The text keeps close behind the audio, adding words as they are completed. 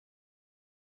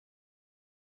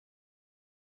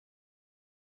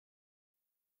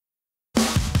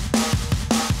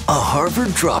A Harvard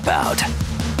dropout.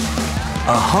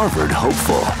 A Harvard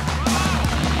hopeful.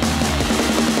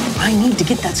 I need to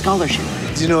get that scholarship.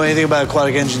 Do you know anything about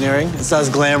aquatic engineering? It's not as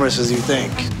glamorous as you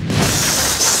think.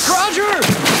 Roger!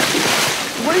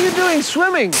 What are you doing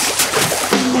swimming?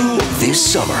 This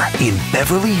summer in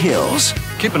Beverly Hills,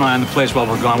 Keep an eye on the place while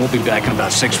we're gone. We'll be back in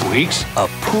about 6 weeks. a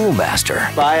pool master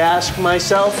If I ask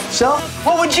myself,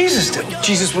 what would Jesus do?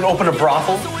 Jesus would open a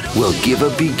brothel? will give a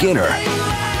beginner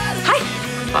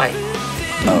Hi.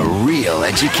 a real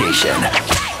education.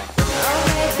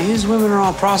 These women are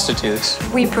all prostitutes.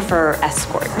 We prefer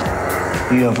Escort.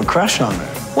 You have a crush on her.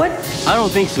 What? I don't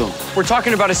think so. We're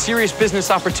talking about a serious business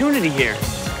opportunity here.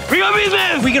 We got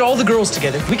business! If we get all the girls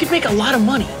together, we could make a lot of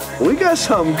money. We got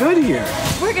something good here.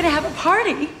 We're gonna have a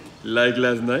party. Like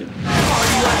last night?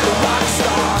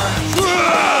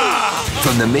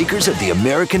 From the makers of the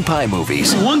American Pie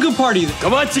movies One good party.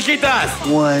 Come on, chiquitas!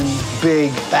 One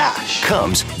big bash.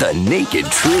 comes the naked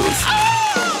truth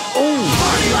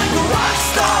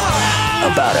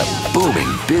about a booming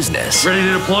business, Ready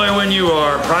to deploy when you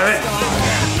are, Private?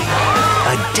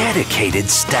 a dedicated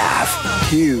staff,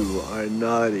 You are a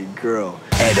naughty girl.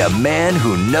 and a man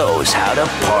who knows how to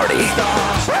party.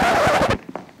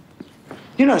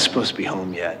 You're not supposed to be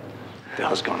home yet. What the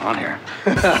hell's going on here?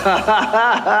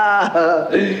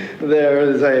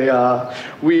 There's a,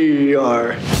 we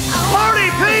are. Party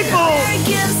people!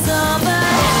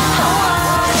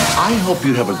 I hope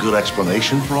you'd have a good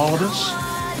explanation for all of this.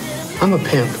 I'm a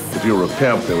pimp. If you were a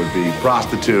pimp, there would be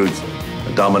prostitutes,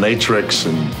 a dominatrix,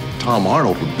 and Tom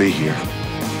Arnold would be here.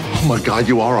 Oh my God,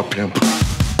 you are a pimp.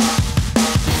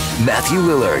 Matthew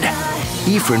Lillard,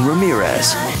 EFREN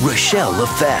Ramirez, Rachelle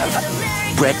Lefevre,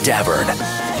 Brett Davern,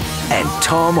 and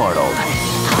Tom Arnold.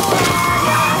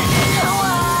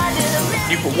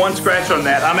 You put one scratch on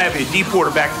that, I'm having to deport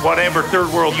her back to whatever third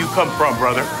world you come from,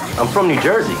 brother. I'm from New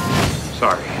Jersey.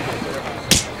 Sorry.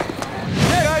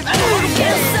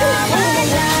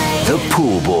 The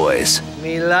Pool Boys.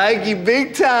 Me like you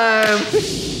big time.